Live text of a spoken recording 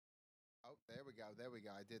There we go. There we go.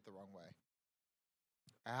 I did it the wrong way.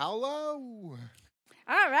 Hello.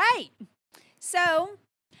 All right. So,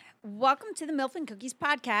 welcome to the MILF and Cookies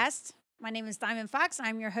podcast. My name is Diamond Fox.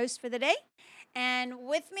 I'm your host for the day. And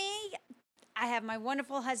with me, I have my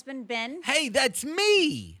wonderful husband, Ben. Hey, that's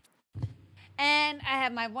me. And I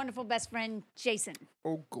have my wonderful best friend, Jason.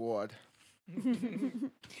 Oh God.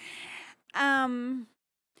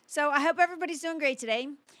 So I hope everybody's doing great today.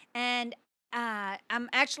 And I'm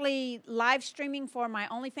actually live streaming for my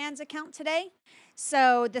OnlyFans account today.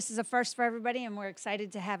 So this is a first for everybody, and we're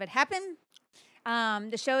excited to have it happen.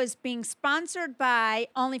 The show is being sponsored by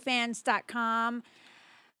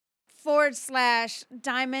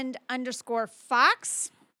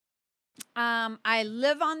OnlyFans.com/diamond_fox. I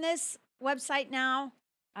live on this website now.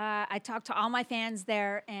 I talk to all my fans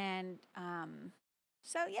there, and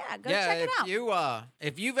so yeah, go check it out.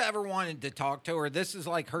 If you've ever wanted to talk to her, this is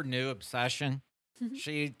like her new obsession.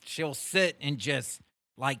 She'll sit and just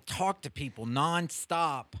like talk to people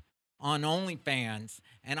nonstop on OnlyFans,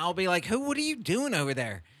 and I'll be like, what are you doing over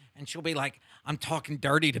there? And she'll be like, I'm talking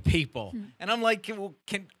dirty to people. And I'm like, well,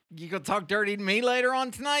 can you go talk dirty to me later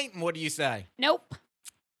on tonight? And what do you say? Nope.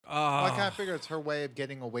 I kind of figure it's her way of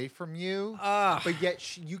getting away from you, but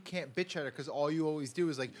yet you can't bitch at her because all you always do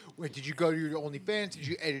is like, "Wait, did you go to your OnlyFans? Did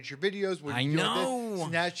you edit your videos? What I did you do with know. this?" So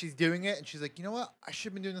now she's doing it, and she's like, "You know what? I should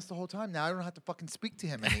have been doing this the whole time. Now I don't have to fucking speak to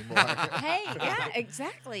him anymore. Hey, yeah,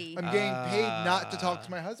 exactly. I'm getting paid not to talk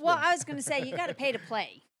to my husband." Well, I was going to say, you got to pay to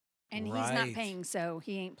play. And he's not Right. paying, so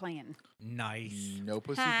he ain't playing. Nice. No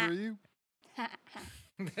pussy for you.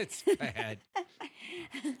 That's bad.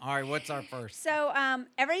 All right, what's our first? So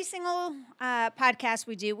every single podcast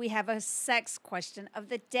we do, we have a sex question of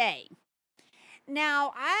the day.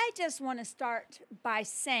 Now, I just want to start by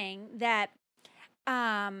saying that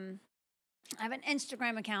I have an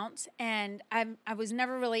Instagram account, and I was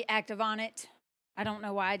never really active on it. I don't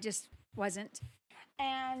know why, I just wasn't.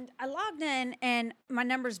 And I logged in, and my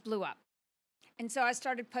numbers blew up. And so I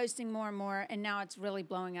started posting more and more, and now it's really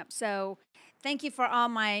blowing up. So thank you for all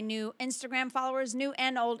my new Instagram followers, new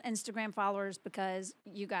and old Instagram followers, because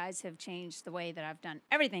you guys have changed the way that I've done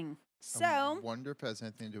everything. So, I wonder if it has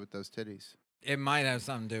anything to do with those titties. It might have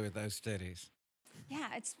something to do with those titties.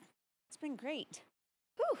 yeah, it's been great.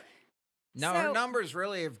 Whew. No, So- her numbers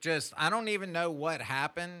really have just, I don't even know what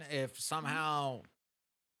happened. If somehow,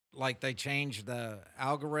 like, they changed the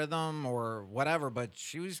algorithm or whatever, but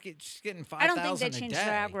she's getting 5,000 I don't think they a changed day.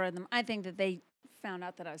 their algorithm. I think that they found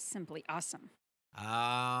out that I was simply awesome.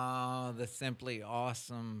 Oh, the simply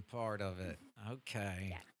awesome part of it. Okay.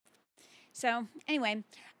 Yeah. So anyway,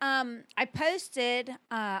 I posted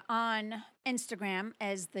on Instagram,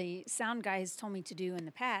 as the sound guy has told me to do in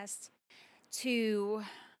the past, to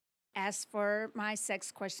ask for my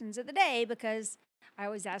sex questions of the day, because I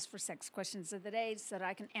always ask for sex questions of the day so that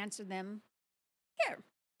I can answer them here.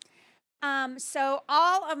 So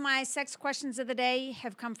all of my sex questions of the day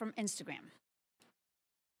have come from Instagram.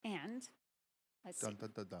 And let's see. Dun dun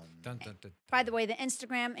dun dun. Dun, dun, dun. By the way, the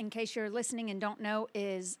Instagram, in case you're listening and don't know,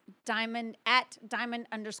 is diamond_fox,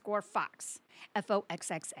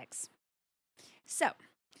 FOXXX. So,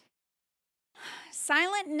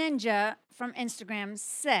 Silent Ninja from Instagram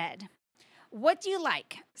said, "What do you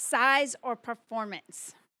like, size or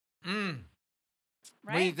performance?" What do you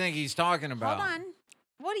Right? think he's talking about? Hold on.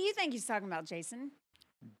 What do you think he's talking about, Jason?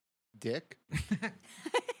 Dick.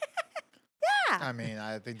 Yeah. I mean,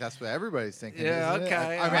 I think that's what everybody's thinking. Yeah, isn't it?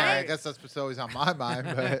 okay, I mean, I right. guess that's what's always on my mind,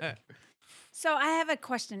 but So I have a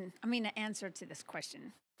question. An answer to this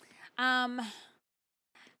question.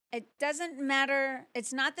 It doesn't matter.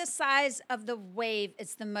 It's not the size of the wave.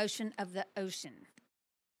 It's the motion of the ocean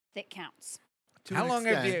that counts. to How an long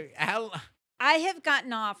have extent, you, how, I have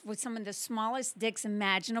gotten off with some of the smallest dicks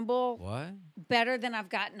imaginable what? better than I've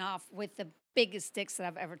gotten off with the biggest dicks that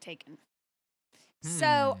I've ever taken.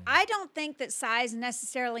 So I don't think that size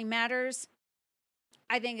necessarily matters.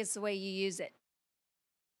 I think it's the way you use it.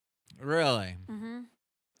 Really? Mm-hmm.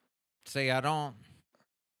 See, I don't,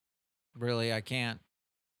 really, I can't.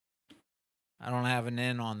 I don't have an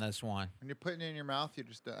in on this one. when you're putting it in your mouth, you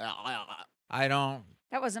just I don't.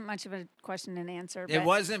 That wasn't much of a question and answer. It but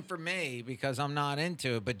wasn't for me because I'm not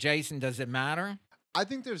into it. But Jason, does it matter? I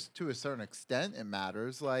think there's to a certain extent it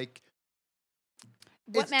matters. Like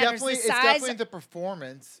What it's matters, definitely the it's size? definitely the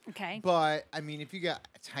performance. Okay. But I mean, if you got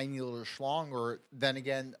a tiny little schlong, or then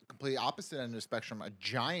again, complete opposite end of the spectrum, a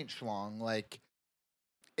giant schlong, like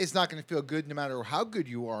it's not going to feel good no matter how good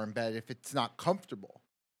you are in bed if it's not comfortable.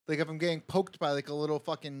 Like if I'm getting poked by like a little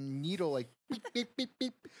fucking needle, like beep beep beep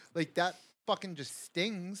beep, like that fucking just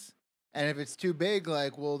stings. And if it's too big,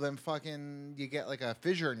 like, well, then fucking you get like a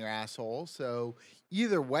fissure in your asshole. So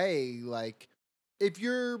either way, like, if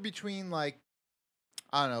you're between like,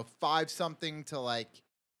 I don't know, 5 something to like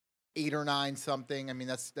 8 or 9 something, I mean,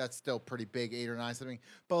 that's still pretty big, 8 or 9 something.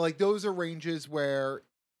 But like, those are ranges where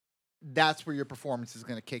that's where your performance is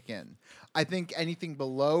going to kick in. I think anything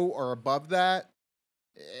below or above that,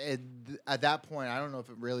 at that point, I don't know if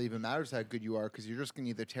it really even matters how good you are, because you're just going to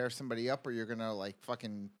either tear somebody up or you're going to like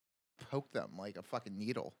fucking poke them like a fucking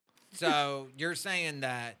needle. So you're saying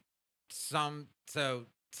that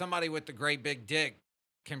somebody with the great big dick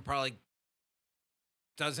can probably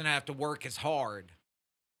doesn't have to work as hard.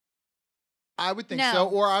 I would think No. so.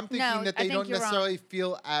 Or I'm thinking No, that I they think don't you're wrong. necessarily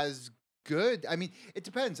feel as good. I mean, it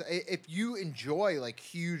depends. If you enjoy like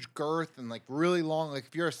huge girth and like really long, like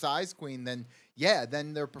if you're a size queen, then yeah,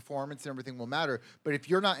 then their performance and everything will matter. But if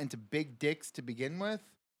you're not into big dicks to begin with,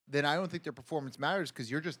 then I don't think their performance matters,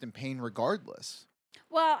 because you're just in pain regardless.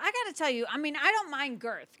 Well, I got to tell you, I mean, I don't mind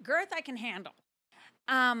girth. Girth I can handle.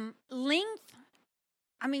 Length,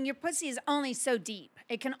 I mean, your pussy is only so deep.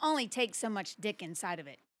 It can only take so much dick inside of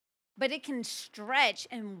it. But it can stretch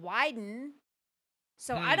and widen.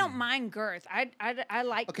 So I don't mind girth. I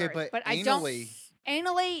like Okay, girth. but I don't. anally,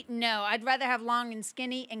 Anally, no. I'd rather have long and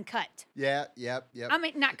skinny and cut. yep. I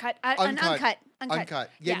mean, not cut. An uncut. Uncut.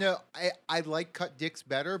 Yeah, no, I like cut dicks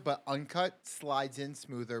better, but uncut slides in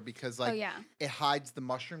smoother because like yeah. it hides the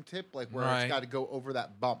mushroom tip, like where Right. it's got to go over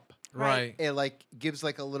that bump. Right. It like gives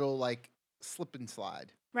like a little like slip and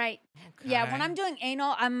slide. Right. Yeah, when Okay. I'm doing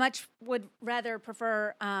anal, I much would rather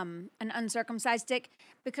prefer an uncircumcised dick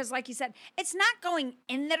because, like you said, it's not going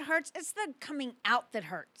in that hurts. It's the coming out that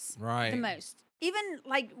hurts Right. the most. Even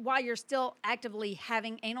like while you're still actively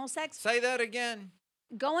having anal sex, Say that again.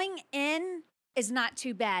 going in is not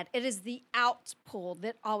too bad. It is the out pull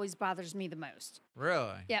that always bothers me the most.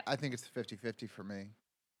 Really? Yep. I think it's 50-50 for me.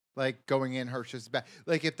 Like going in hurts just as bad.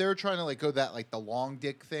 Like if they're trying to like go that like the long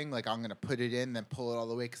dick thing, like I'm gonna put it in, then pull it all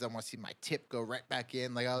the way because I want to see my tip go right back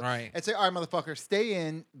in. Like Right. it's like, all right, motherfucker, stay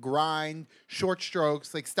in, grind, short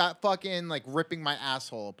strokes, like stop fucking like ripping my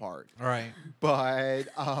asshole apart. Right. But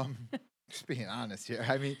just being honest here,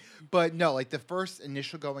 I mean, but no, like the first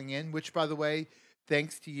initial going in, which by the way,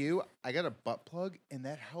 thanks to you, I got a butt plug, and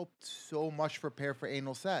that helped so much prepare for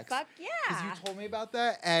anal sex. Fuck Because yeah. you told me about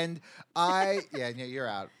that, and yeah, you're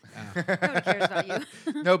out. Nobody cares about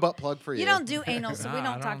you. No butt plug for you. You don't do anal, so we No, I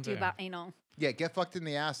don't talk don't to you do. about anal. Yeah, get fucked in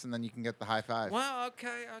the ass, and then you can get the high five. Well,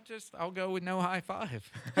 okay. I'll go with no high five.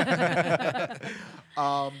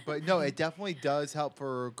 But no, it definitely does help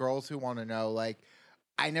for girls who want to know. Like,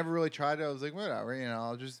 I never really tried it. I was like, whatever,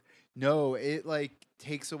 I'll just no. It like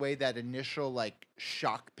takes away that initial like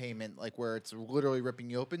shock payment, like where it's literally ripping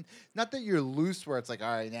you open. Not that you're loose, where it's like,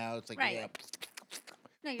 all right, now it's like, Right. yeah.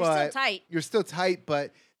 No, you're But still tight. You're still tight,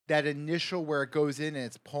 but that initial where it goes in and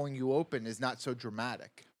it's pulling you open is not so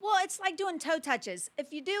dramatic. Well, it's like doing toe touches.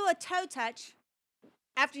 If you do a toe touch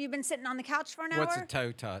after you've been sitting on the couch for an What's hour, a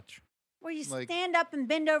toe touch? where you like- stand up and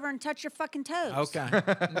bend over and touch your fucking toes. Okay.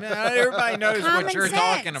 Now everybody knows Common what you're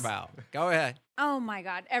talking sense. about. Go ahead. Oh my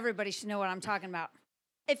God, everybody should know what I'm talking about.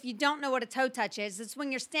 If you don't know what a toe touch is, it's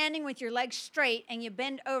when you're standing with your legs straight and you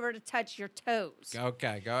bend over to touch your toes.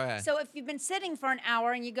 Okay, go ahead. So if you've been sitting for an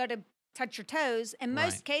hour and you go to touch your toes, in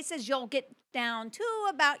most Right. cases you'll get down to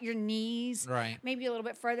about your knees, Right. maybe a little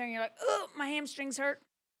bit further, and you're like, oh, my hamstrings hurt.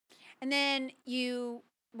 And then you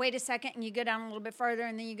wait a second and you go down a little bit further,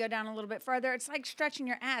 and then you go down a little bit further. It's like stretching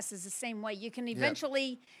your ass is the same way. You can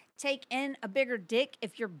eventually take in a bigger dick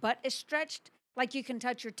if your butt is stretched. Like you can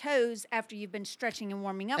touch your toes after you've been stretching and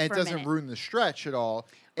warming up And it for a doesn't minute. ruin the stretch at all.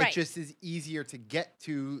 It Right. just is easier to get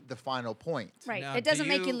to the final point. Right. Now, It doesn't do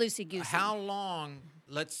make you loosey-goosey. How long,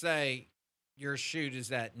 let's say your shoot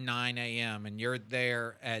is at 9 a.m. and you're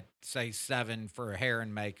there at, say, 7 for hair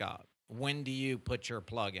and makeup. When do you put your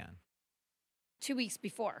plug in? 2 weeks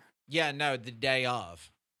before. Yeah, no, the day of.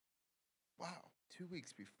 Wow, 2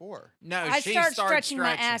 weeks before. No, I she start starts stretching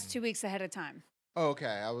my ass 2 weeks ahead of time. Oh, okay,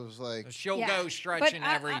 I was like, She'll Yeah. go But stretching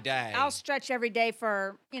every I- day. I'll stretch every day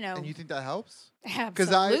for, and you think that helps?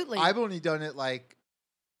 Because absolutely. I've only done it like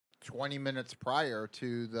 20 minutes prior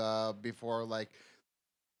to before like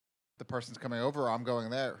the person's coming over. I'm going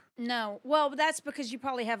there. No. Well, that's because you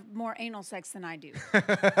probably have more anal sex than I do.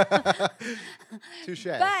 Touche.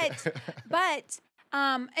 But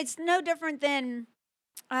it's no different than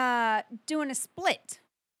doing a split.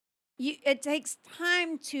 It takes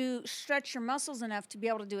time to stretch your muscles enough to be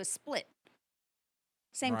able to do a split.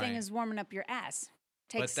 Same thing Right. as warming up your ass.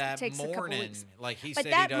 Takes but that takes a couple morning, weeks. like he But said,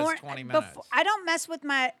 he that does 20 minutes. I don't mess with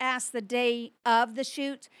my ass the day of the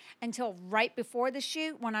shoot until right before the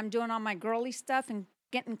shoot when I'm doing all my girly stuff and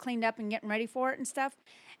getting cleaned up and getting ready for it and stuff.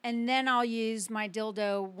 And then I'll use my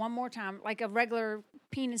dildo one more time, like a regular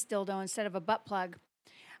penis dildo instead of a butt plug,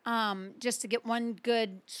 just to get one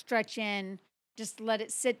good stretch in, just let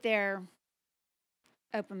it sit there,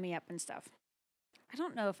 open me up and stuff. I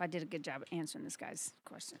don't know if I did a good job at answering this guy's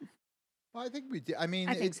question. Well, I think we did. I mean,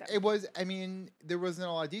 I think so. it was. I mean, there wasn't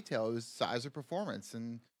a lot of detail. It was size or performance,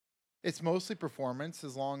 and it's mostly performance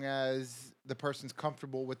as long as the person's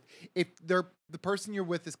comfortable with. If the person you're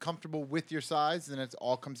with is comfortable with your size, then it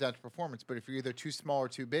all comes down to performance. But if you're either too small or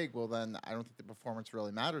too big, well, then I don't think the performance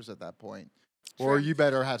really matters at that point. Or True. you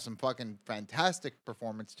better have some fucking fantastic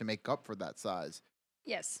performance to make up for that size.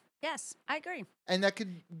 Yes, I agree. And that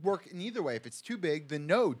could work in either way. If it's too big, then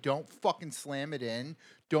no, don't fucking slam it in.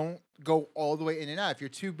 Don't go all the way in and out. If you're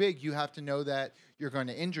too big, you have to know that you're going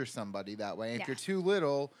to injure somebody that way. If Yeah. you're too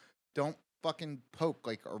little, don't fucking poke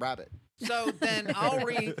like a rabbit. So then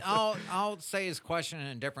I'll say his question in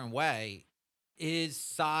a different way. Is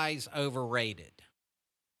size overrated?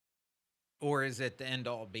 Or is it the end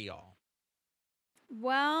all be all?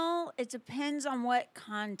 Well, it depends on what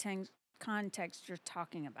context you're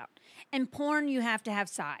talking about. In porn, you have to have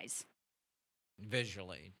size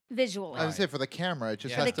Visually. visually. I would say for the camera, it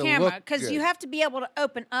just Yeah. For has the to camera, look because good. you have to be able to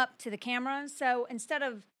open up to the camera. So instead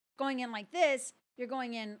of going in like this, you're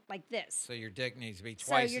going in like this. So your dick needs to be So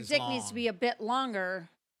twice your as dick long. needs to be a bit longer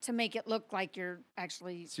to make it look like you're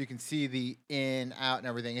actually So you can see the in, out, and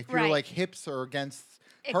everything. If your Right. like hips are against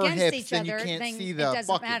her against hips, each then other. you can't then see it the doesn't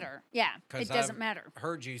fucking. matter. Yeah, 'Cause it doesn't I've matter.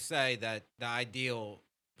 heard you say that the ideal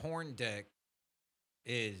porn dick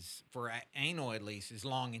is, for anal at least, is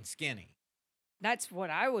long and skinny. That's what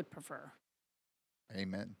I would prefer.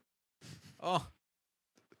 Amen. Oh.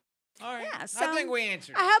 All right. Yeah, I so think we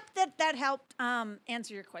answered. I hope that helped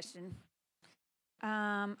answer your question.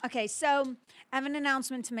 Okay, so I have an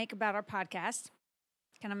announcement to make about our podcast.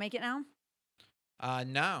 Can I make it now?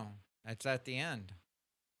 No, that's at the end.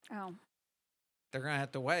 Oh, They're going to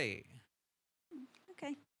have to wait.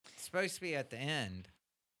 okay. It's supposed to be at the end.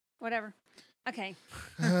 Whatever. Okay.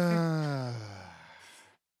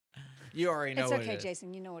 You already know It's what okay, it is.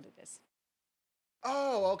 Jason. You know what it is.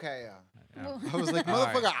 Oh, okay. Yeah. Well- I was like, All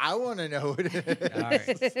right. motherfucker, I want to know what it is. All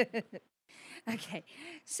right. Okay.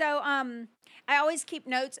 So I always keep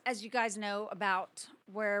notes, as you guys know, about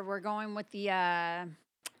where we're going with the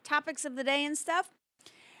topics of the day and stuff.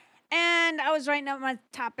 And I was writing up my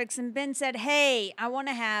topics, and Ben said, "Hey, I want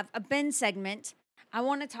to have a Ben segment. I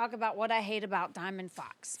want to talk about what I hate about Diamond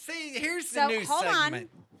Fox." See, here's the So, new hold on.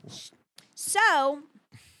 segment. So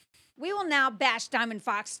we will now bash Diamond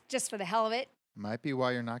Fox just for the hell of it. Might be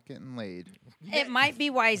why you're not getting laid. It might be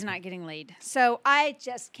why he's not getting laid. So I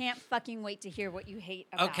just can't fucking wait to hear what you hate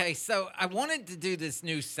about. Okay, so I wanted to do this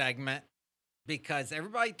new segment because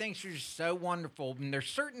everybody thinks you're so wonderful, and there's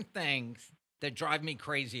certain things that drive me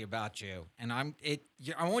crazy about you, and I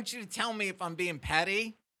want you to tell me if I'm being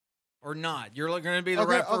petty or not. You're going to be the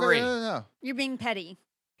referee. Okay, no. You're being petty.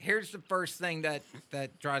 Here's the first thing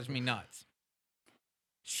that drives me nuts.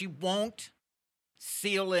 She won't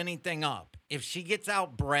seal anything up. If she gets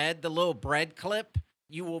out bread, the little bread clip,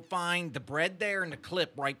 you will find the bread there and the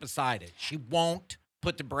clip right beside it. She won't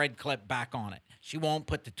put the bread clip back on it. She won't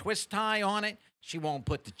put the twist tie on it. She won't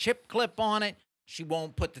put the chip clip on it. She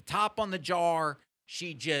won't put the top on the jar.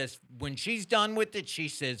 She just, when she's done with it, she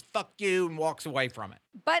says, "Fuck you," and walks away from it.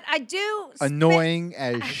 But I do Annoying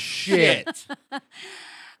as shit.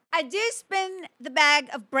 I do spin the bag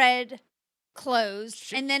of bread closed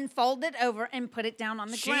She- and then fold it over and put it down on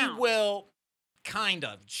the She ground. will, kind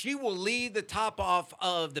of. She will leave the top off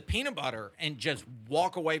of the peanut butter and just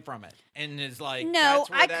walk away from it, and is like, No, "That's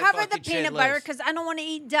where I that cover the fucking shit peanut butter lives." because I don't want to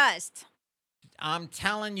eat dust. I'm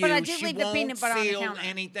telling you, But I do she leave the won't peanut butter on the seal counter.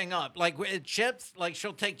 anything up. Like with chips, like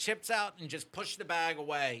she'll take chips out and just push the bag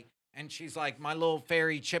away. And she's like, "My little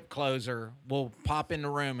fairy chip closer will pop in the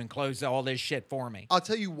room and close all this shit for me." I'll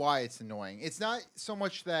tell you why it's annoying. It's not so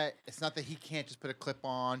much that he can't just put a clip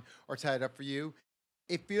on or tie it up for you.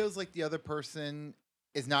 It feels like the other person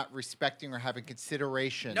is not respecting or having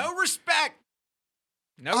consideration. No respect.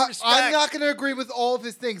 No respect. I'm not going to agree with all of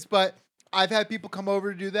his things, but I've had people come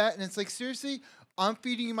over to do that, and it's like, seriously, I'm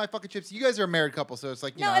feeding you my fucking chips. You guys are a married couple, so it's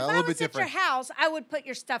like, you No, know, if a I little was bit at your different. house, I would put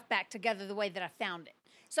your stuff back together the way that I found it.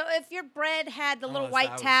 So if your bread had the little Unless I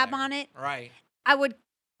white was tab there. on it, Right. I would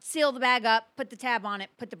seal the bag up, put the tab on it,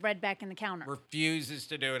 put the bread back in the counter. Refuses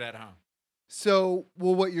to do it at home. So,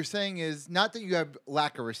 well, what you're saying is not that you have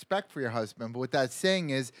lack of respect for your husband, but what that's saying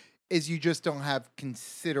is is you just don't have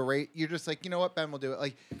considerate. You're just like, you know what, Ben will do it.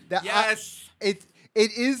 Like that. Yes. It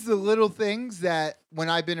is the little things that when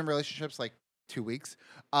I've been in relationships like 2 weeks,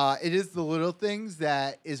 it is the little things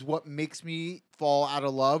that is what makes me fall out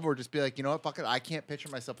of love or just be like, you know what, fuck it, I can't picture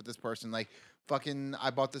myself with this person. Like, fucking, I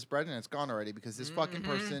bought this bread and it's gone already because this fucking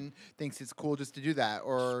person thinks it's cool just to do that.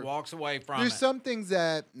 Or Just walks away from there's it. some things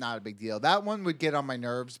that not a big deal. That one would get on my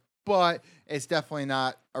nerves, but it's definitely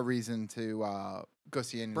not a reason to go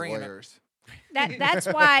see any Bring it up. lawyers.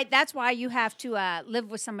 That's why you have to live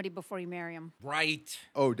with somebody before you marry them. Right.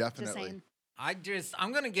 Oh, Just definitely. saying.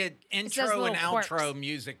 I'm gonna get those intro and little outro quirks.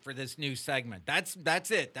 music for this new segment. That's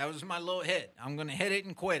it. That was my little hit. I'm gonna hit it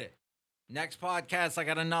and quit it. Next podcast, I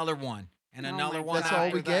got another one and Oh another my one. That's all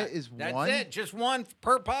after we get that. is That's one? it. Just one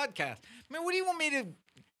per podcast. I mean, what do you want me to?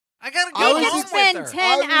 I gotta I go was home can spend with her. 10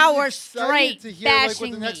 I was hours excited straight to hear, like, what the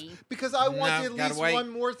bashing next, me. because I want No, at gotta least wait. one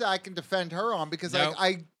more that I can defend her on because Nope.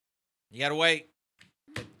 I You gotta wait.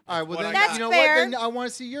 all right, well what then I got. That's you know fair. what? Then I want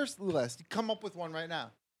to see your list. Come up with one right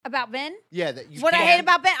now. About Ben? Yeah, that you What I can't- hate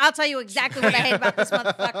about Ben, I'll tell you exactly what I hate about this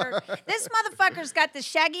motherfucker. This motherfucker's got this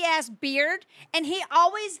shaggy ass beard, and he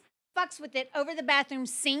always fucks with it over the bathroom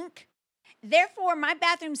sink. Therefore, my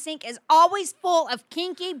bathroom sink is always full of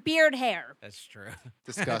kinky beard hair. That's true.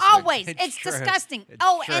 disgusting. Always. It's It's true. disgusting. It's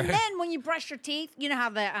Oh, true. and then when you brush your teeth, you know how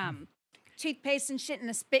the toothpaste and shit and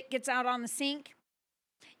the spit gets out on the sink?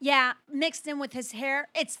 Yeah, mixed in with his hair.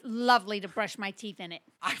 It's lovely to brush my teeth in it.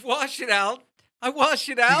 I wash it out. Do you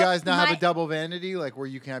guys not have My- a double vanity, like where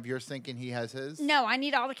you can have your sink and he has his? No, I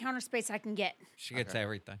need all the counter space I can get. She gets Okay.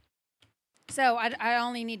 everything. So I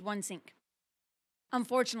only need one sink.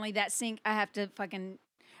 Unfortunately, that sink, I have to fucking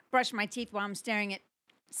brush my teeth while I'm staring at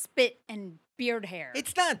spit and beard hair.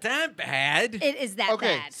 It's not that bad. It is that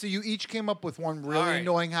Okay, bad. so you each came up with one really right.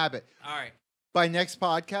 annoying habit. All right. By next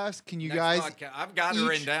podcast, can you Next guys podcast. I've got it each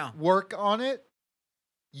written down. work on it?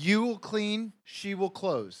 You will clean, she will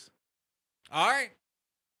close. All right.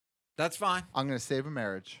 That's fine. I'm gonna save a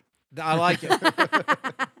marriage. I like it.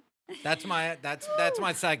 That's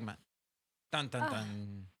my segment. Dun dun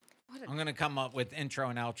dun. What a- I'm gonna come up with intro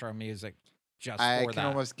and outro music just I for can that.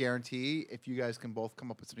 almost guarantee if you guys can both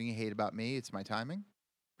come up with something you hate about me, it's my timing.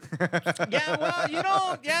 Yeah, well, you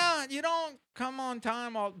don't. Yeah, you don't come on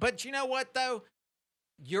time. But you know what though?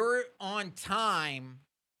 You're on time.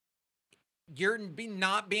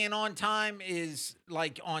 Not being on time is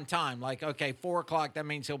like on time. Like, okay, 4:00. That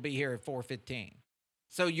means he'll be here at 4:15.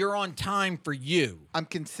 So you're on time for you. I'm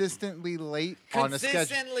consistently late on a schedule.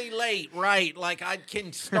 Consistently late, right? Like I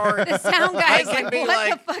can start. The sound I guy's can like, be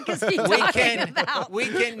what the fuck is he we talking can, about?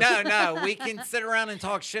 we can sit around and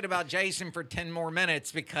talk shit about Jason for 10 more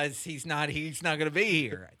minutes because he's not going to be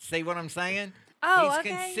here. See what I'm saying? Oh, he's okay.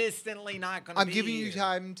 consistently not going to I'm be giving here. you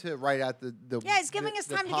time to write out the Yeah, he's giving us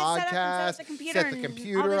the time to get set up and set up the podcast, computer set the and all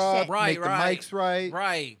computer this up, shit. Right, make right. the mics right.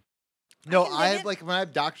 Right. No, can I dig have it. like when I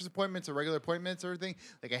have doctor's appointments or regular appointments or everything,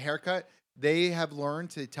 like a haircut, they have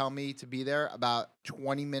learned to tell me to be there about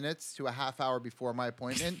 20 minutes to a half hour before my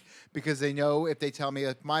appointment because they know if they tell me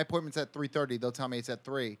if my appointment's at 3:30, they'll tell me it's at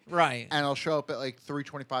 3. Right. And I'll show up at like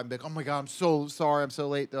 3:25 and be like, "Oh my god, I'm so sorry, I'm so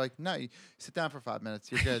late." They're like, "No, you sit down for 5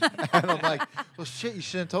 minutes, you're good." And I'm like, "Well, shit, you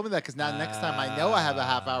shouldn't have told me that because now next time I know I have a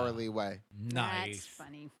half hour leeway." Nice. That's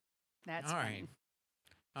funny. That's All funny. right.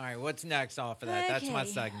 All right. What's next off of that? That's my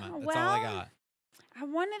Okay, segment. That's all I well- got. I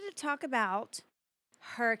wanted to talk about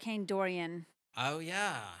Hurricane Dorian. Oh,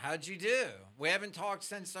 yeah. How'd you do? We haven't talked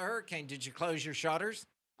since the hurricane. Did you close your shutters?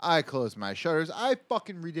 I closed my shutters. I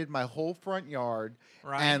fucking redid my whole front yard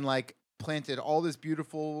Right. and like planted all this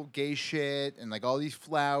beautiful gay shit and like all these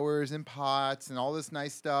flowers and pots and all this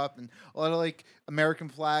nice stuff and a lot of like American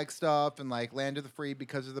flag stuff and like land of the free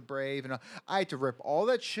because of the brave and I had to rip all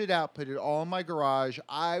that shit out, put it all in my garage.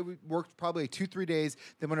 Worked probably 2-3 days,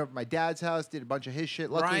 then went over to my dad's house, did a bunch of his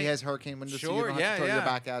shit. Luckily he Right. has hurricane windows, so you Sure, don't have yeah, to throw your yeah,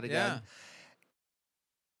 back out again. yeah.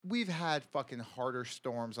 We've had fucking harder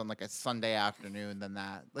storms on like a Sunday afternoon than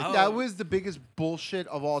that. Like Oh. that was the biggest bullshit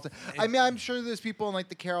of all time. I mean, I'm sure there's people in like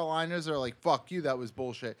the Carolinas that are like, "Fuck you, that was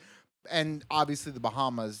bullshit," and obviously the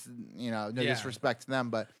Bahamas, no Yeah. disrespect to them,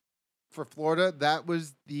 but for Florida, that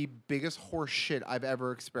was the biggest horse shit I've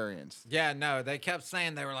ever experienced. Yeah, no, they kept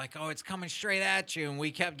saying, they were like, oh, it's coming straight at you. And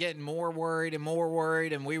we kept getting more worried. And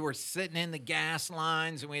we were sitting in the gas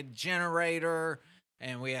lines and we had a generator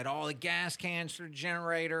and we had all the gas cans for the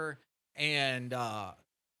generator. And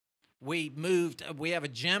we have a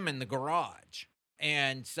gym in the garage.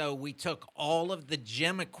 And so we took all of the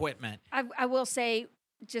gym equipment. I will say,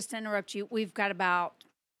 just to interrupt you, we've got about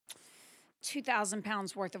 2,000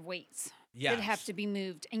 pounds worth of weights that have Yes. to be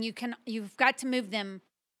moved, and you've got to move them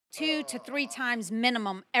 2 to 3 times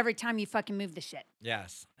minimum every time you fucking move the shit.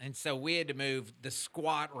 Yes. And so we had to move the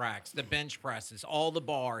squat racks, the bench presses, all the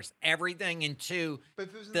bars, everything into But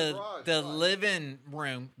if it was in the garage, the why? living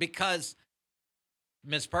room because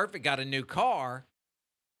Miss Perfect got a new car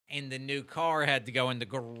and the new car had to go in the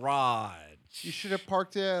garage. You should have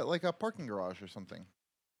parked it at like a parking garage or something.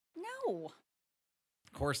 No.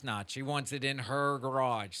 Of course not. She wants it in her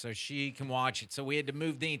garage so she can watch it. So we had to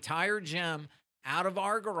move the entire gym out of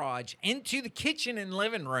our garage into the kitchen and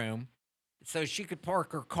living room so she could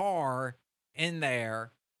park her car in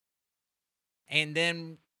there. And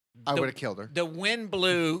then I would have killed her. the wind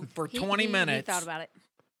blew for 20 minutes. He thought about it.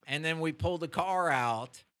 And then we pulled the car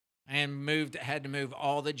out and had to move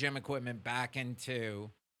all the gym equipment back into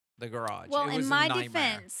the garage. Well, It in was a my nightmare.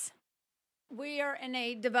 defense, we are in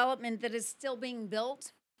a development that is still being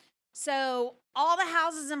built. So all the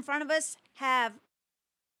houses in front of us have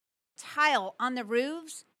tile on the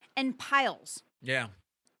roofs and piles. Yeah.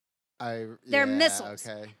 They're missiles.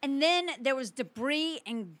 Okay. And then there was debris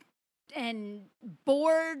and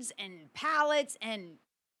boards and pallets and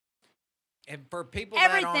And for people that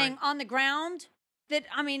everything aren't, on the ground that,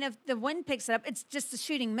 I mean, if the wind picks it up, it's just a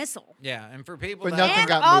shooting missile. yeah, and for people But that nothing And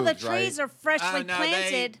got all moved, the trees right? are freshly no,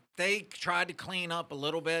 planted. They tried to clean up a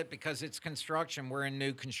little bit because it's construction. We're in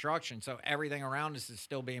new construction, so everything around us is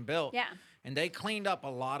still being built. Yeah. And they cleaned up a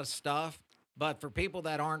lot of stuff. But for people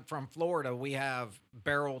that aren't from Florida, we have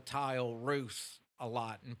barrel tile roofs a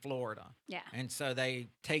lot in Florida. Yeah. And so they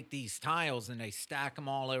take these tiles and they stack them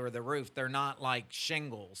all over the roof. They're not like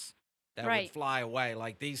shingles that Right. would fly away.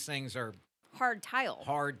 Like these things are Hard tile.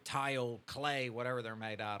 hard tile, clay, whatever they're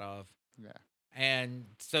made out of. Yeah. And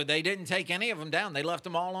so they didn't take any of them down. They left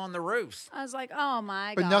them all on the roofs. I was like, oh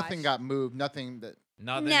my But gosh. nothing got moved. Nothing that.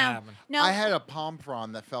 Nothing No. happened. No. I had a palm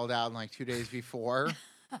frond that fell down like 2 days before.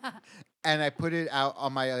 And I put it out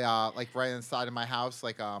on my like right on the side of my house,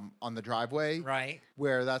 like on the driveway, Right.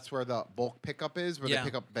 where that's where the bulk pickup is, where Yeah. they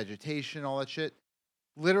pick up vegetation, all that shit.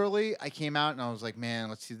 Literally, I came out and I was like, "Man,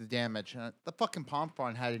 let's see the damage." And the fucking palm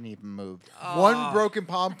frond hadn't even moved. One Oh. broken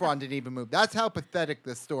palm frond didn't even move. That's how pathetic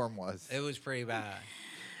this storm was. It was pretty bad.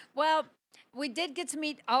 Well, we did get to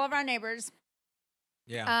meet all of our neighbors.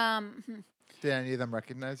 Yeah. Did any of them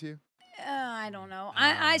recognize you? I don't know.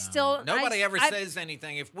 I I don't still. know. Nobody ever I- says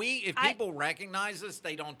anything. If I- people recognize us,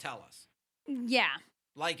 they don't tell us. Yeah.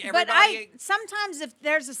 Like But everybody. sometimes if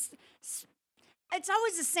there's it's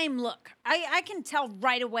always the same look. I can tell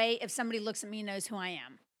right away if somebody looks at me and knows who I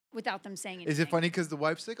am without them saying anything. Is it funny because the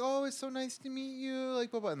wife's like, "Oh, it's so nice to meet you,"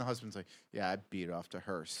 like, blah, blah, and the husband's like, "Yeah, I beat off to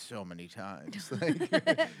her so many times." Like,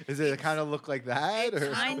 is it kind of look like that?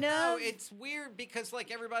 Or? I Kind don't know. of. It's weird because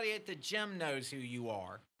like everybody at the gym knows who you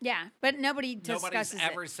are. Yeah, but nobody Nobody's discusses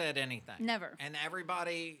ever it. said anything. Never. And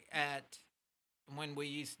everybody at when we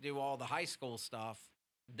used to do all the high school stuff,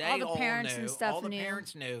 they All the all parents knew. and stuff all the knew.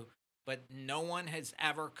 parents knew, but no one has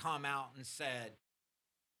ever come out and said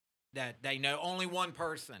that they know. Only one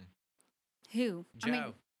person, Who? Joe. I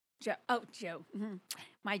mean, Joe. Oh, Joe.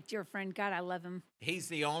 My dear friend. God, I love him. He's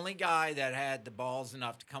the only guy that had the balls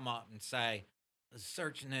enough to come up and say,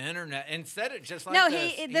 "Searching the internet," and said it just like No,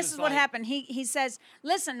 this. this was is what like, happened. He says,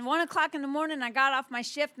 "Listen, 1:00 in the morning, I got off my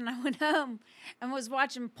shift and I went home and was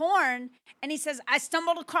watching porn." And he says, "I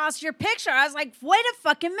stumbled across your picture." I was like, "Wait a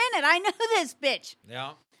fucking minute! I know this bitch."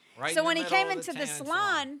 Yeah. Right. So in when the he middle came of into the tan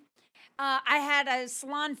salon, I had a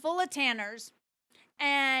salon full of tanners,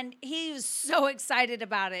 and he was so excited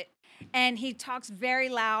about it. And he talks very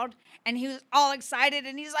loud, and he was all excited,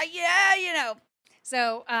 and he's like, "Yeah, you know."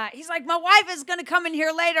 So he's like, "My wife is gonna come in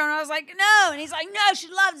here later," and I was like, "No," and he's like, "No, she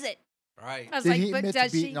loves it." Right. I was Did like, he "But admit to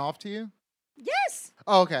does beating she?" off to you? Yes.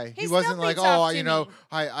 Oh, okay. He He still wasn't like, beats off "Oh, to you know, me.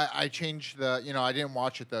 I changed the, you know, I didn't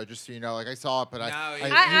watch it though, just so you know, like I saw it, but No, he-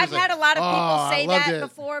 he I've was like, had a lot of "Oh, people I say loved that it."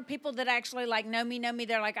 before. People that actually like know me.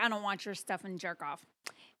 They're like, "I don't watch your stuff and jerk off."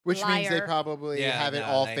 Which means they Liar. probably Yeah, have it no,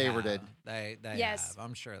 all they favorited. have. They Yes. have.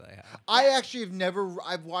 I'm sure they have. I actually have never.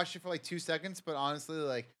 I've watched it for like 2 seconds, but honestly,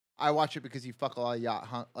 like I watch it because you fuck a lot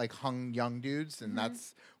of hung young dudes, and Mhm.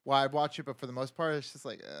 that's why I watch it. But for the most part, it's just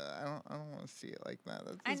like I don't want to see it like that.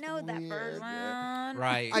 That's I just know that weird, person. yeah.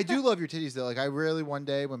 Right. I do love your titties though. Like I really one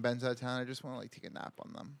day when Ben's out of town, I just want to like take a nap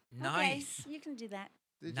on them. Nice. Okay, you can do that.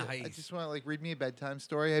 I Nice. just want to like read me a bedtime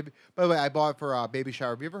story. By the way, I bought it for baby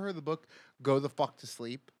shower. Have you ever heard the book Go the Fuck to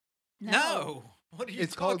Sleep? No. What are you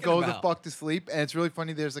It's talking called Go about? the Fuck to Sleep, and it's really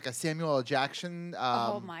funny. There's like a Samuel L. Jackson.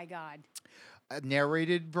 Oh my God. a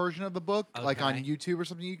narrated version of the book, like on Okay. YouTube or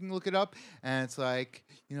something. You can look it up, and it's like,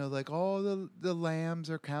 you know, like all the lambs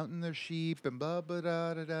are counting their sheep and blah blah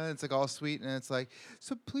da da da. It's like all sweet, and it's like,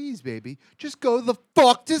 so please, baby, just go the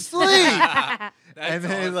fuck to sleep. That's And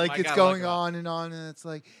then awesome. like I it's gotta look going it up. on, and it's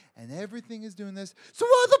like, and everything is doing this. So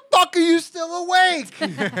why the fuck are you still awake?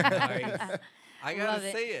 Nice. I gotta Love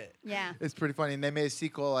it. see it. Yeah. It's pretty funny, and they made a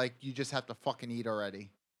sequel like you just have to fucking eat already.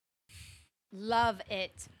 Love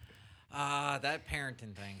it. That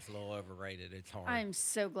parenting thing's a little overrated. It's hard. I'm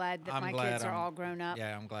so glad that I'm my glad kids are I'm- all grown up.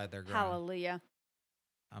 Yeah, I'm glad they're grown. Hallelujah.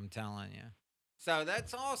 I'm telling you. So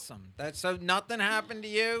that's awesome. So nothing happened to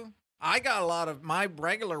you. I got a lot of my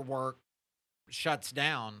regular work shuts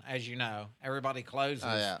down, as you know. Everybody closes.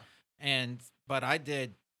 Oh yeah. But I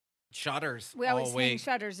did shutters We all always hang week.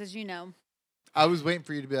 shutters, as you know. I was waiting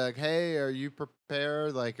for you to be like, "Hey, are you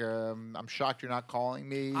prepared?" Like, I'm shocked you're not calling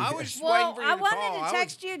me. I was just Well, waiting for you I to wanted call. to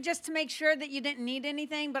text you just to make sure that you didn't need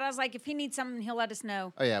anything, but I was like, if he needs something, he'll let us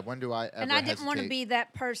know. Oh yeah. When do I ever? And I didn't want to hesitate? be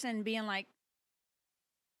that person being like,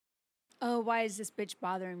 oh, why is this bitch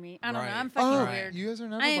bothering me? I don't know. Right. I'm fucking Oh, weird. you guys are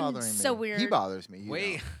never I am bothering me. so He weird. bothers me. You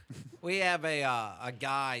We don't. we have a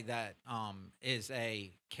guy that is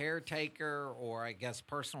a caretaker or I guess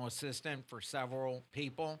personal assistant for several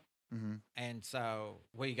people, Mhm. and so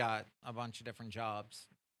we got a bunch of different jobs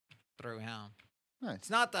through him. Nice. It's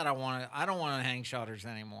not that I don't want to hang shutters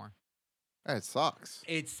anymore. It sucks.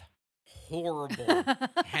 It's horrible.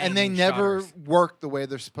 And they hanging never shutters. work the way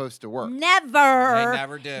they're supposed to work. Never. They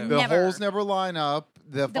never do. The Never. holes never line up.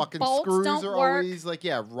 The fucking bolts screws don't are work. always like,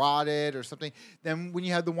 yeah, rotted or something. Then when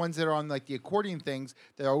you have the ones that are on like the accordion things,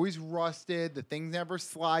 they're always rusted. The thing never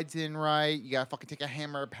slides in right. You gotta fucking take a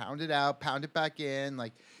hammer, pound it out, pound it back in.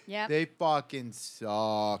 Like Yep. they fucking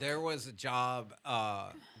suck. There was a job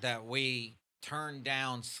that we turned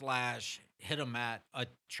down / hit them at a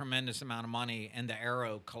tremendous amount of money in the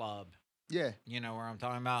Aero Club. Yeah, You know where I'm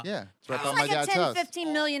talking about? yeah. It's right It's by It's my like a dad's 10, house.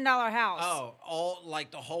 $15 million house. Oh, all like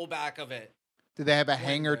the whole back of it. Did they have a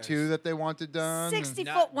hanger Windows. too that they wanted done? 60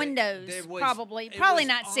 No, foot they- windows, there was- probably. it Probably was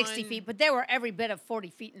not 60 on- feet, but they were every bit of 40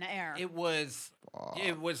 feet in the air. It was Fuck.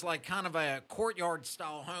 it was like kind of a courtyard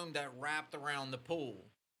style home that wrapped around the pool.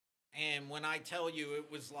 And when I tell you it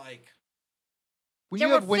was like When There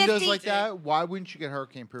you have were windows 50 like that, why wouldn't you get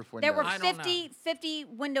hurricane proof windows? there were I don't know. 50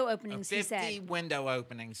 window a openings, he 50 said. window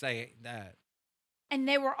opening, say that. And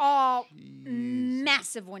they were all Jesus.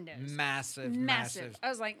 massive windows. Massive. I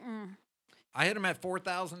was like, I hit them at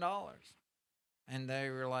 $4,000. And they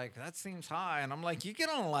were like, that seems high. And I'm like, you get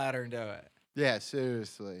on a ladder and do it. Yeah,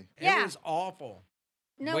 seriously. Yeah. It was awful.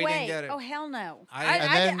 no We didn't way. get it. Oh, hell no. And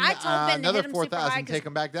then I told Ben to another hit him super high 4,000, 'cause- take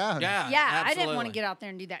them back down. Yeah. yeah, I didn't want to absolutely. get out there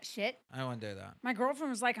and do that shit. I wouldn't do that. My girlfriend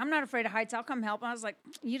was like, I'm not afraid of heights. I'll come help. And I was like,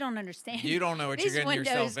 you don't understand. You don't know what These you're getting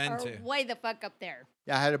windows yourself are into. way the fuck up there.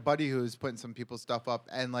 Yeah, I had a buddy who was putting some people's stuff up,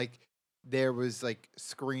 and like there was like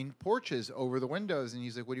screened porches over the windows, and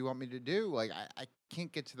he's like, "What do you want me to do? Like, I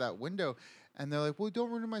can't get to that window." And they're like, "Well, don't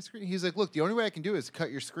ruin my screen." He's like, "Look, the only way I can do it is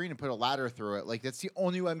cut your screen and put a ladder through it. Like, that's the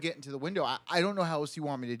only way I'm getting to the window. I don't know how else you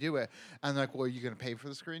want me to do it." And they're like, "Well, are you gonna pay for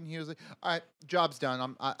the screen?" He was like, "All right, job's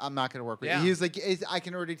done. I'm not gonna work with Yeah. you." He was like, "I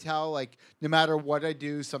can already tell. Like, no matter what I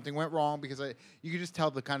do, something went wrong because you can just tell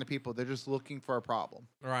the kind of people they're just looking for a problem."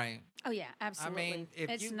 Right. Oh, yeah, absolutely. if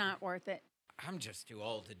it's you- not worth it. I'm just too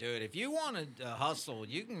old to do it. If you want to hustle,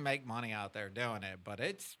 you can make money out there doing it, but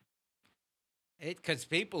because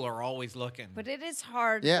people are always looking. But it is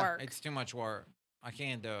hard Yeah. work. It's too much work. I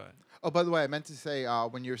can't do it. Oh, by the way, I meant to say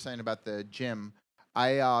when you were saying about the gym,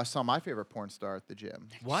 I saw my favorite porn star at the gym,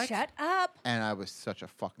 What? Shut up. and I was such a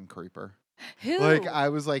fucking creeper. Who? Like I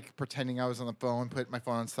was like pretending I was on the phone, put my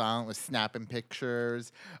phone on silent, was snapping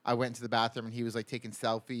pictures. I went to the bathroom and he was like taking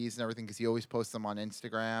selfies and everything because he always posts them on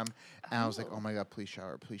Instagram. And I was like, Oh. oh my god, please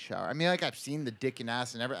shower, please shower. I mean, like I've seen the dick and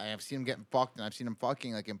ass and everything. I've seen him getting fucked and I've seen him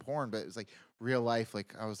fucking like in porn, but it was like real life.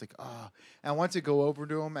 Like I was like, oh, and I want to go over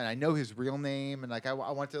to him and I know his real name and like I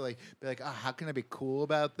want to like be like, oh, how can I be cool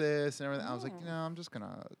about this and everything. I was like, Oh. you know, I'm just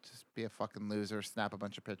gonna just be a fucking loser, snap a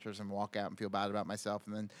bunch of pictures and walk out and feel bad about myself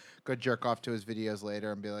and then go jerk off to his videos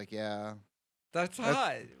later and be like, yeah. That's That's-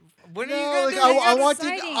 hot. When are No, you going like, to do that? I That's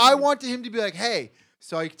wanted exciting. I wanted him to be like, hey,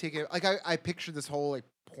 so I could take it. Like I pictured this whole like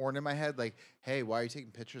porn in my head. Like, hey, why are you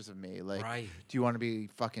taking pictures of me? Like, Right. do you want to be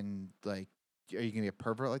fucking like? Are you gonna be a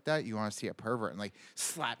pervert like that? You want to see a pervert and like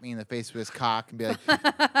slap me in the face with his cock and be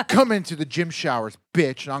like, come into the gym showers,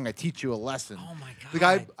 bitch, and I'm gonna teach you a lesson. Oh, my God.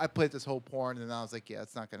 Like I played this whole porn and then I was like, yeah,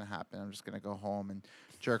 it's not gonna happen. I'm just gonna go home and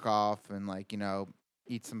jerk off and like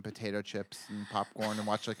eat some potato chips and popcorn and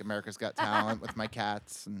watch like America's Got Talent with my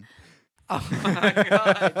cats and. Oh, my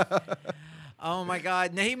God. Oh my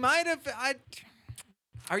God! He might have.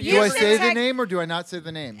 Are you? Do I You should say the text- name or do I not say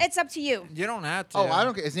the name? It's up to you. You don't have to. Oh, I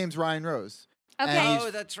don't care. His name's Ryan Rose. Okay. And Oh,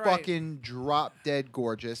 he's that's right. fucking drop dead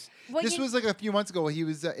gorgeous. Well, This you- was like a few months ago. He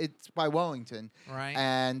was. It's by Wellington. Right.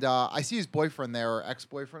 And I see his boyfriend there, or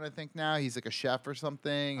ex-boyfriend, I think now. He's like a chef or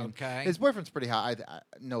something. and Okay. His boyfriend's pretty hot.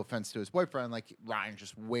 No offense to his boyfriend. Like, Ryan's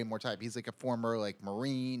just way more type. He's like a former, like,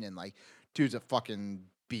 Marine, and, like, dude's a fucking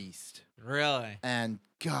beast. Really? And,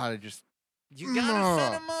 God, I just... You gotta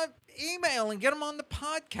send him an email and get him on the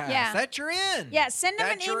podcast. Yeah. That you're in. Yeah, send them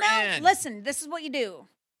an That you're email. in. Listen, this is what you do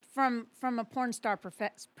from a porn star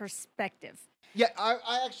perspective. Yeah,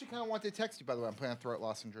 I actually kind of want to text you, by the way. I'm playing Throat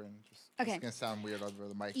Loss and Dream. Okay. It's going to sound weird over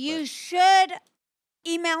the mic. You but should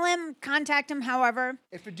email him, contact him, however.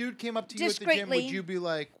 if a dude came up to you at the gym, Discreetly. would you be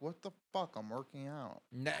like, what the fuck? I'm working out.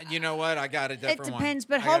 You know what? I got a different It one. depends,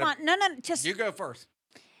 but I hold got on. No, just You go first.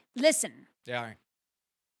 listen. Yeah. All right.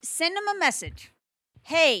 Send him a message.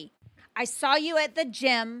 Hey, I saw you at the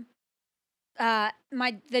gym.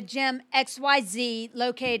 The gym XYZ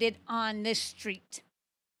located on this street.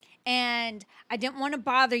 And I didn't want to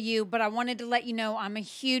bother you, but I wanted to let you know I'm a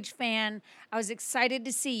huge fan. I was excited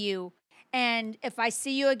to see you. And if I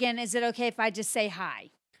see you again, is it okay if I just say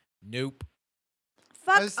hi? Nope.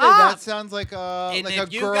 Fuck I was say off. that sounds like a And like if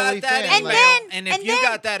a you girly got that fan. email, And like, then- and if and you then-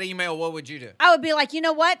 got that email, what would you do? I would be like, you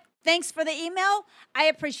know what? Thanks for the email. I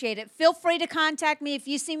appreciate it. Feel free to contact me if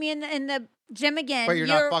you see me in the gym again. but you're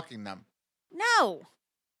not fucking them. No.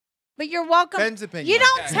 But you're welcome. Ben's opinion. You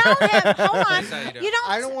don't Okay. tell him. Hold on. That's how you do it. You don't.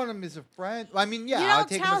 I don't want him as a friend. I mean, yeah, you I'll don't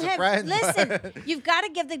take him tell as a him. friend. Listen, but- you've got to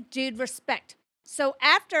give the dude respect. So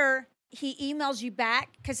after he emails you back,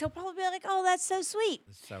 because he'll probably be like, "Oh, that's so sweet."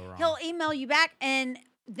 That's so wrong. He'll email you back, and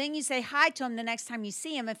then you say hi to him the next time you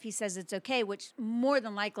see him. If he says it's okay, which more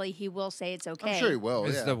than likely he will say it's okay. I'm sure he will.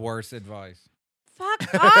 It's Yeah. the worst advice.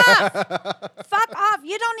 Fuck off. Fuck off.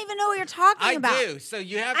 You don't even know what you're talking I about. do. So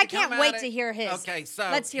you have I to come can't at wait it- to hear his. Okay, so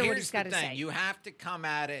Let's hear what here's he's the gotta thing. say. You have to come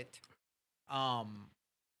at it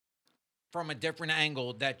from a different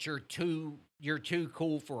angle that you're too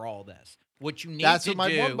cool for all this. What you need That's to what my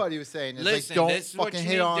do, one buddy was saying. Is listen, like, don't this is what fucking you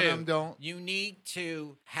hit need on to do. him. Don't. You need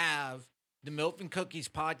to have the Milk and Cookies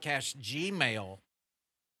podcast Gmail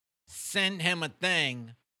send him a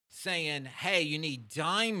thing saying, hey, you need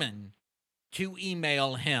Diamond to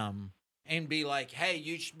email him and be like, hey,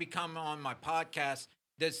 you should be coming on my podcast.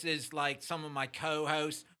 This is like some of my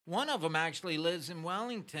co-hosts. One of them actually lives in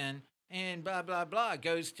Wellington and blah, blah, blah,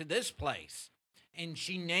 goes to this place. And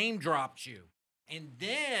she name drops you. And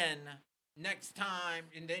then next time,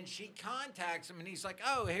 and then she contacts him and he's like,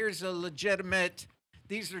 oh, these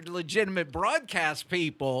are legitimate broadcast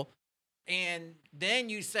people. And then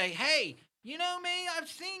you say, hey, you know me, I've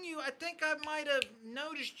seen you. I think I might have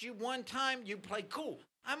noticed you one time. You play cool.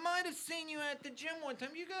 I might have seen you at the gym one time.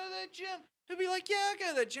 You go to that gym. He'll be like, yeah, I go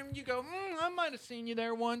to that gym. You go, I might have seen you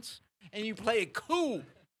there once. And you play it cool.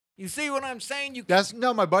 You see what I'm saying?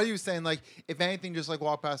 My buddy was saying, like, if anything, just like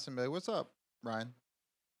walk past him and be like, what's up, Ryan?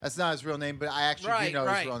 That's not his real name, but I actually do know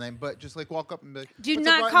his real name. But just like walk up and be like, Do "What's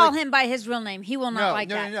up, not Ryan?" call Like, him by his real name. He will not like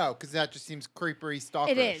that. No, because that just seems creepery, stalkerish.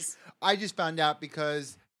 It is. I just found out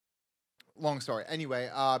because, long story. Anyway,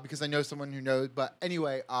 because I know someone who knows. But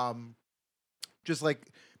anyway, just like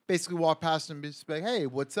basically walk past him and just be like, hey,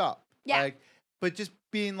 what's up? Yeah. Like, but just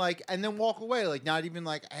being like, and then walk away. Like, not even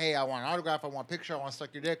like, hey, I want an autograph. I want a picture. I want to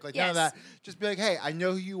suck your dick. Like, none of Yes. that. Just be like, hey, I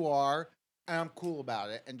know who you are, and I'm cool about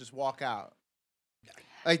it, and just walk out.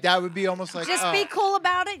 Like, that would be almost like, Just be cool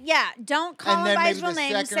about it. Yeah. Don't call and him then by maybe his real the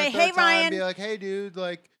name. second or Say, third hey, time, Ryan. be like, hey, dude,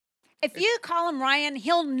 like, If you call him Ryan,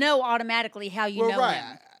 he'll know automatically how you know right.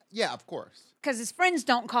 him. Yeah, of course. Because his friends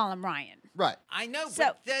don't call him Ryan. Right. I know, So,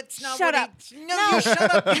 but that's not shut what up. No, you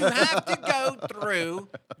shut up. You have to go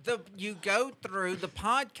through the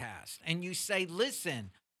podcast and you say,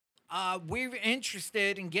 listen, we're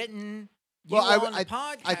interested in getting you on the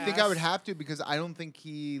podcast. I think I would have to because I don't think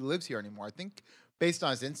he lives here anymore. I think based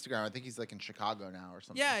on his Instagram, I think he's like in Chicago now or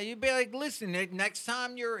something. Yeah, you'd be like, listen, next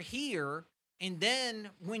time you're here, and then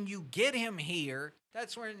when you get him here,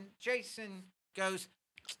 that's when Jason goes,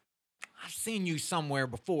 I've seen you somewhere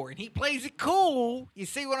before. And he plays it cool. You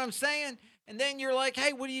see what I'm saying? And then you're like,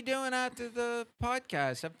 hey, what are you doing after the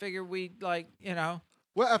podcast? I figured we'd what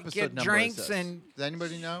episode get number drinks is this? and- Does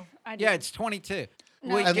anybody know? I do. Yeah, it's 22.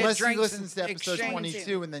 No. We'd get Unless he drinks listens and to episode exchange-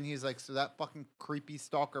 22 and then he's like, so that fucking creepy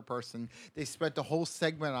stalker person, they spent the whole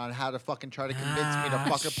segment on how to fucking try to convince me to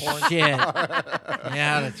fuck a porn shit. star.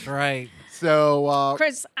 Yeah, that's right. So,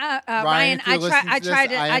 Chris, Ryan, Ryan, if you're listening to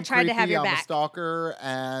this, I tried to have creepy, your I'm a back. stalker,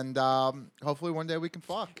 and hopefully one day we can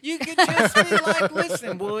fuck. You could just be like,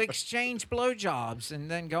 listen, we'll exchange blowjobs and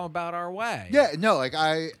then go about our way. Yeah, no, like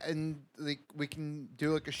we can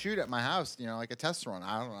do like a shoot at my house, like a test run.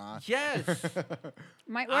 I don't know. Yes.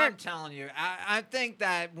 Might I'm work. telling you, I think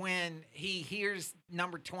that when he hears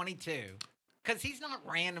number 22, because he's not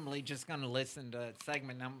randomly just going to listen to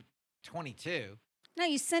segment number 22. No,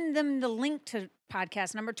 you send them the link to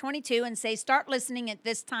podcast number 22 and say, start listening at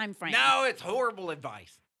this time frame. No, it's horrible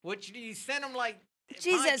advice. Which do you send him like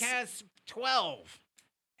Jesus. podcast 12?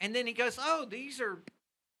 And then he goes, oh,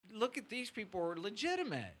 look at these people are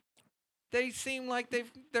legitimate. They seem like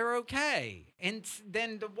they're okay. And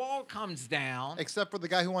then the wall comes down. Except for the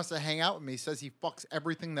guy who wants to hang out with me says he fucks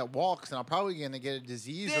everything that walks, and I'm probably going to get a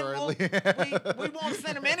disease Then or at we won't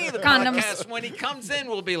send him any of the Condoms. podcasts. When he comes in,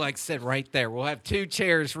 we'll be like, sit right there. We'll have two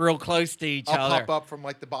chairs real close to each I'll other. pop up from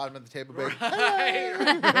like the bottom of the table. Like,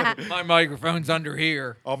 Right. My microphone's under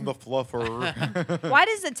here. I'm the fluffer. Why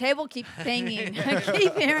does the table keep banging? I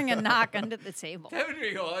keep hearing a knock under the table. That would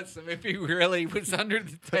be awesome if he really was under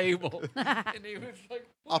the table and he was like,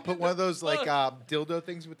 I'll put one of those like look. dildo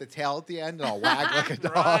things with the tail at the end, and I'll wag like a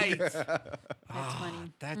dog. Right. That's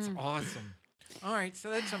funny. That's awesome. All right,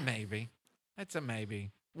 so that's a maybe. That's a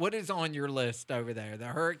maybe. What is on your list over there? The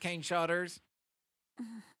hurricane shutters?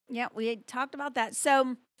 Yeah, we had talked about that.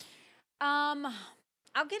 So, I'll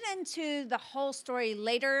get into the whole story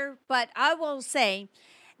later, but I will say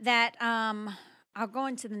that I'll go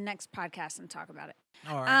into the next podcast and talk about it.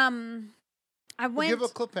 All right. I We'll went. give a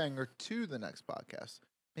cliffhanger to the next podcast.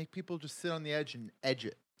 Make people just sit on the edge and edge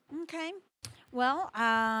it. Okay. Well,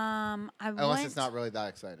 I Unless went. it's not really that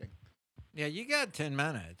exciting. Yeah, you got 10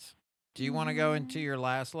 minutes. Do you want to go into your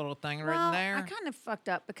last little thing Well, written there? I kind of fucked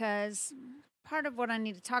up because part of what I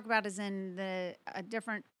need to talk about is in a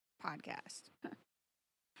different podcast.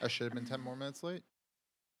 I should have been 10 more minutes late.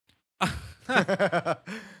 Sorry to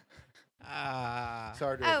have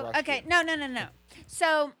Oh, rushed okay. you. No.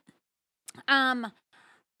 So,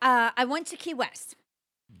 I went to Key West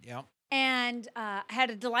Yep. and had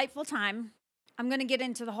a delightful time. I'm going to get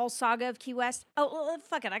into the whole saga of Key West. Oh, well,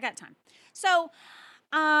 fuck it. I got time. So,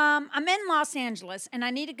 I'm in Los Angeles and I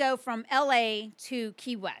need to go from LA to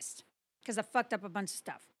Key West because I fucked up a bunch of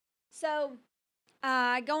stuff. So,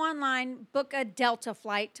 I go online, book a Delta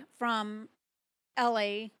flight from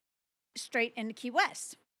LA straight into Key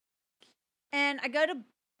West. And I go to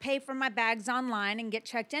pay for my bags online and get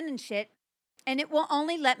checked in and shit. And it will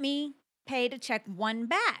only let me pay to check one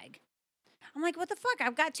bag. I'm like, what the fuck?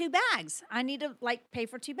 I've got 2 bags. I need to pay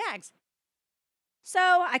for 2 bags.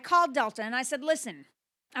 So I called Delta and I said, listen,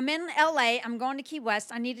 I'm in LA. I'm going to Key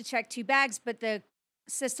West. I need to check 2 bags, but the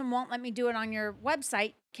system won't let me do it on your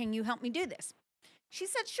website. Can you help me do this? She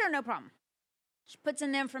said, sure, no problem. She puts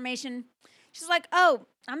in the information. She's like, oh,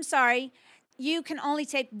 I'm sorry. You can only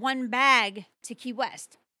take 1 bag to Key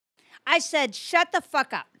West. I said, shut the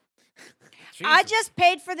fuck up. I Jesus. just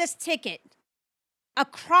paid for this ticket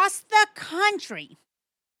across the country,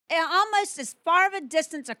 almost as far of a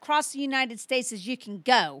distance across the United States as you can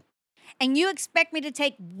go, and you expect me to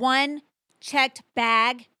take 1 checked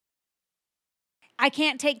bag? I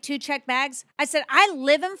can't take 2 checked bags? I said, I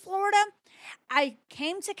live in Florida. I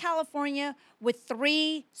came to California with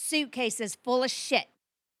 3 suitcases full of shit.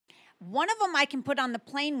 One of them I can put on the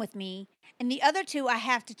plane with me, and the other 2 I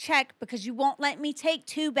have to check because you won't let me take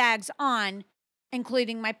 2 bags on,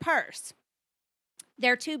 including my purse.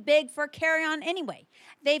 They're too big for carry-on anyway.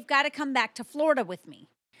 They've got to come back to Florida with me.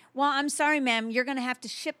 Well, I'm sorry, ma'am, you're going to have to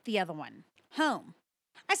ship the other one home.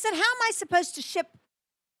 I said, how am I supposed to ship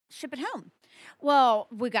it home? Well,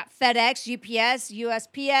 we got FedEx, UPS,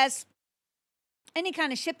 USPS, any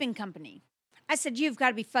kind of shipping company. I said, you've got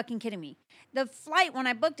to be fucking kidding me. The flight, when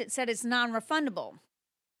I booked it, said it's non-refundable.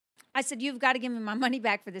 I said, you've got to give me my money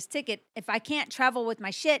back for this ticket. If I can't travel with my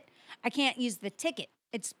shit, I can't use the ticket.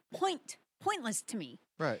 It's pointless to me.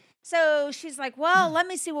 Right. So she's like, well, let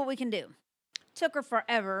me see what we can do. Took her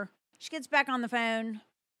forever. She gets back on the phone.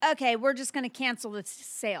 Okay, we're just going to cancel this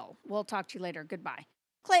sale. We'll talk to you later. Goodbye.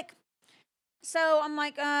 Click. So I'm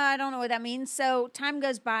like, I don't know what that means. So time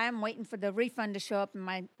goes by. I'm waiting for the refund to show up in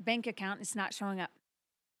my bank account. It's not showing up.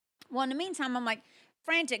 Well, in the meantime, I'm like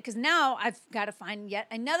frantic because now I've got to find yet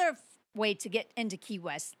another way to get into Key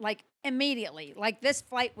West, like immediately. Like this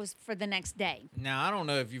flight was for the next day. Now, I don't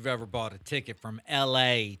know if you've ever bought a ticket from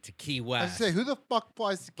L.A. to Key I was West. say, who the fuck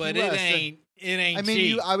flies to Key but West? it ain't I mean,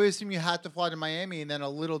 cheap. I would assume you had to fly to Miami and then a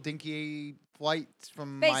little dinky flight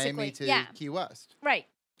from Miami Basically, to yeah. Key West. Right.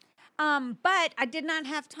 But I did not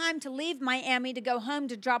have time to leave Miami to go home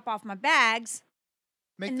to drop off my bags.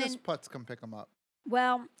 Make And this then- putz come pick them up.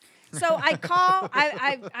 Well, so I call.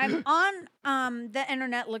 I'm on the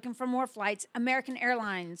internet looking for more flights. American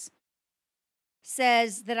Airlines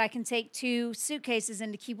says that I can take 2 suitcases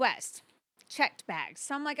into Key West, checked bags.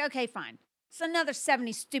 So I'm like, okay, fine. It's another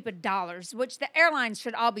 $70 stupid dollars, which the airlines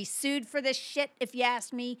should all be sued for this shit. If you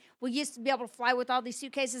ask me, we used to be able to fly with all these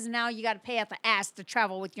suitcases, and now you got to pay out the ass to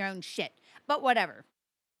travel with your own shit. But whatever.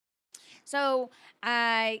 So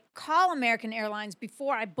I call American Airlines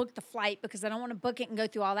before I book the flight because I don't want to book it and go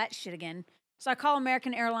through all that shit again. So I call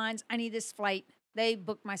American Airlines. I need this flight. They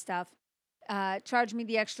book my stuff, charge me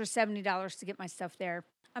the extra $70 to get my stuff there.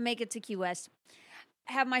 I make it to Key West,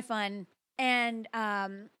 have my fun, and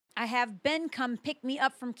I have Ben come pick me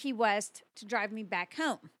up from Key West to drive me back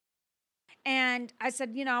home. And I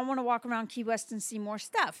said, I want to walk around Key West and see more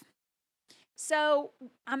stuff. So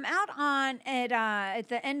I'm out at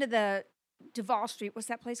the end of the Duval Street. What's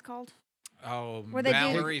that place called? Oh, Where they do-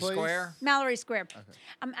 Mallory Place? Square. Mallory Square. Okay.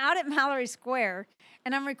 I'm out at Mallory Square,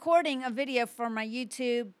 and I'm recording a video for my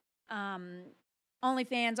YouTube,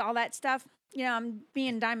 OnlyFans, all that stuff. I'm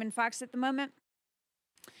being Diamond Fox at the moment.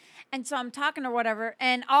 And so I'm talking or whatever,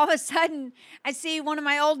 and all of a sudden, I see one of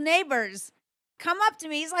my old neighbors come up to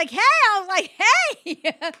me. He's like, hey! I was like,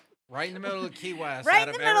 hey! Right in the middle of Key West. Right out in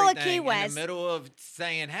of the middle of everything, Key West. In the middle of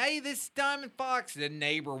saying, hey, this is Diamond Fox. The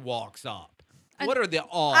neighbor walks up. And What are the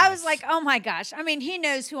odds? I was like, oh my gosh. I mean, he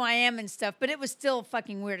knows who I am and stuff, but it was still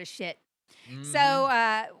fucking weird as shit. Mhm.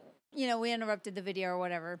 So, we interrupted the video or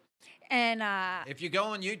whatever. And If you go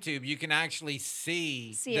on YouTube, you can actually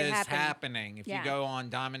see See it this happen. happening. If Yeah. you go on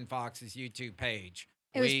Diamond Fox's YouTube page,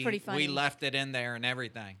 It was pretty funny. We left it in there and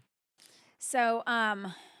everything. so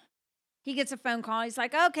he gets a phone call. He's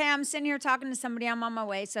like, okay, I'm sitting here talking to somebody. I'm on my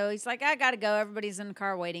way. So he's like, I got to go. Everybody's in the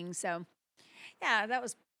car waiting. So, yeah, that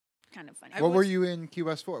was kind of funny. I What were was- you in Key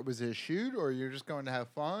West for? Was it a shoot, or you're just going to have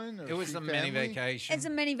fun? Or It was see a mini family? vacation. It's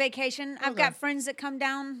a mini vacation. I've Okay. got friends that come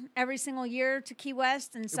down every single year to Key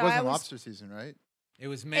West. And It so wasn't I was. lobster season, right? It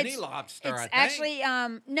was mini It's- lobster, I It's think. actually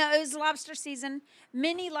no, it was lobster season.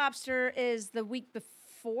 Mini lobster is the week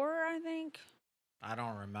before, I think, I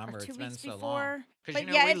don't remember. or 2 It's been weeks so long. before. 'Cause, But you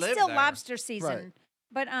know, yeah, we it's lived still there. lobster season.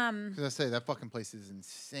 But Because I say that fucking place is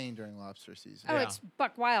insane during lobster season. oh, Yeah. it's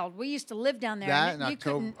buck wild. We used to live down there. that and and you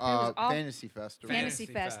October couldn't. It was all Fantasy Fest, or Fantasy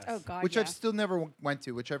Fantasy Fest. Fest. Oh God, which yeah. I've still never went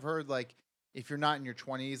to. Which I've heard like if you're not in your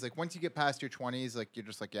 20s, like once you get past your 20s, like you're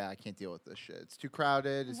just like, yeah, I can't deal with this shit. It's too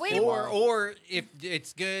crowded. It's We- too Or, wild, or if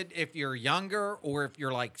it's good if you're younger or if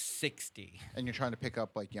you're like 60. and you're trying to pick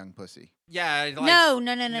up like young pussy. Yeah. Like, no.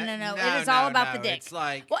 It is all about the dick. It's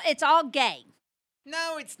like, Well, it's all gay.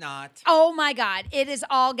 no, it's not. Oh my God, it is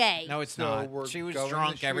all gay. No, it's So we're not. She was going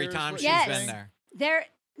drunk this every year is time what she's you're been saying? there.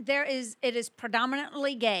 It is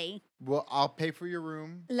predominantly gay. Well, I'll pay for your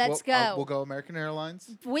room. Let's We'll go. We'll go American Airlines.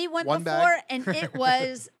 We went One before, bag. and it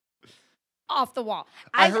was off the wall.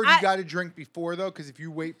 I heard you got to drink before though, because if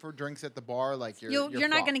you wait for drinks at the bar, like you're you're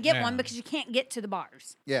not going to fucked. get one Yeah. because you can't get to the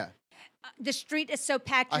bars. Yeah, The street is so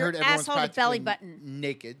packed, I your heard everyone's asshole to belly practically button.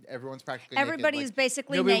 naked. Everyone's practically Everybody naked. is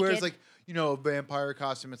basically nobody naked. wears like a vampire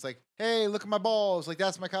costume. It's like, hey, look at my balls. Like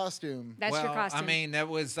that's my costume. That's well, your costume. I mean, that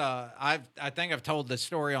was I think I've told this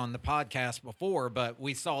story on the podcast before, but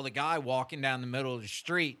we saw the guy walking down the middle of the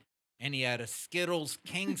street and he had a Skittles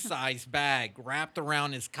king size bag wrapped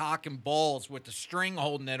around his cock and balls with the string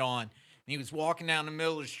holding it on. And he was walking down the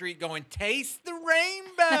middle of the street going, "Taste the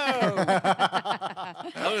rainbow." I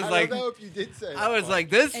was don't like- know if you did say. I that was part. like,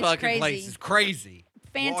 this It's fucking place crazy. is crazy.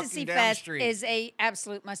 Fantasy walking down the Fest street. is a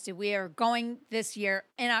absolute must do. We are going this year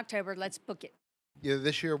in October. Let's book it. yeah,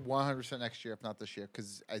 this year, 100% next year, if not this year,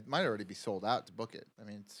 because it might already be sold out to book it. I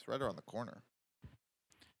mean, it's right around the corner.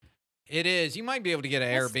 It is. You might be able to get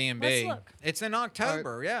an Let's Airbnb. look. It's in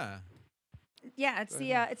October, yeah. Yeah, it's Go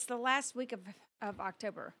the ahead. it's the last week of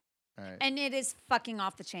October, All right. and it is fucking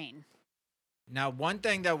off the chain. Now, one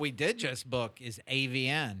thing that we did just book is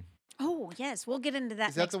AVN. Oh yes, we'll get into that.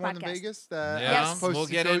 Is that next the one podcast. in Vegas that Yeah, I Yes. was supposed we'll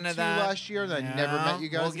to get go into to that. last year and I never met you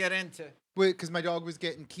guys? We'll get into Wait, because my dog was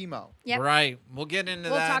getting chemo. Yep. right. We'll get into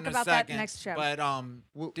We'll that talk in a about that second. next show. But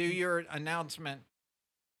Well, do your announcement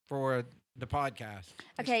for the podcast.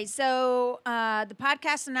 Okay, so the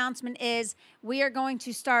podcast announcement is we are going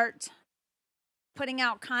to start putting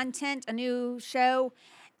out content, a new show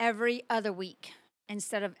every other week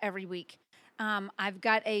instead of every week. I've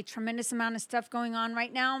got a tremendous amount of stuff going on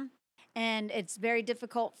right now, and it's very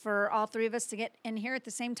difficult for all three of us to get in here at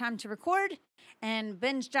the same time to record. And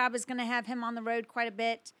Ben's job is going to have him on the road quite a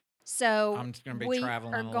bit. So I'm just gonna be we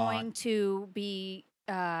traveling are a lot. going to be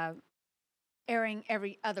airing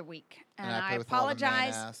every other week, and I play with a lot of man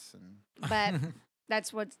apologize, ass and but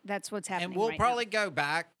that's what's happening. And we'll right probably now. go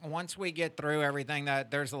back once we get through everything. That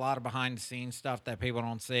there's a lot of behind the scenes stuff that people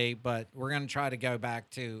don't see, but we're going to try to go back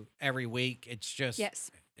to every week. It's just Yes.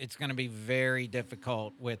 it's going to be very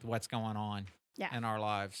difficult with what's going on Yeah. in our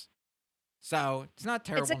lives. So it's not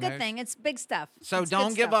terrible. It's a good news. thing. It's big stuff. So It's good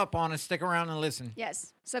don't give stuff. up on us. Stick around and listen.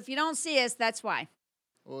 Yes. So if you don't see us, that's why.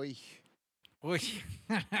 Oy. All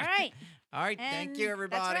All right. All right. Thank you, And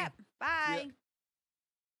everybody. That's a wrap. Bye.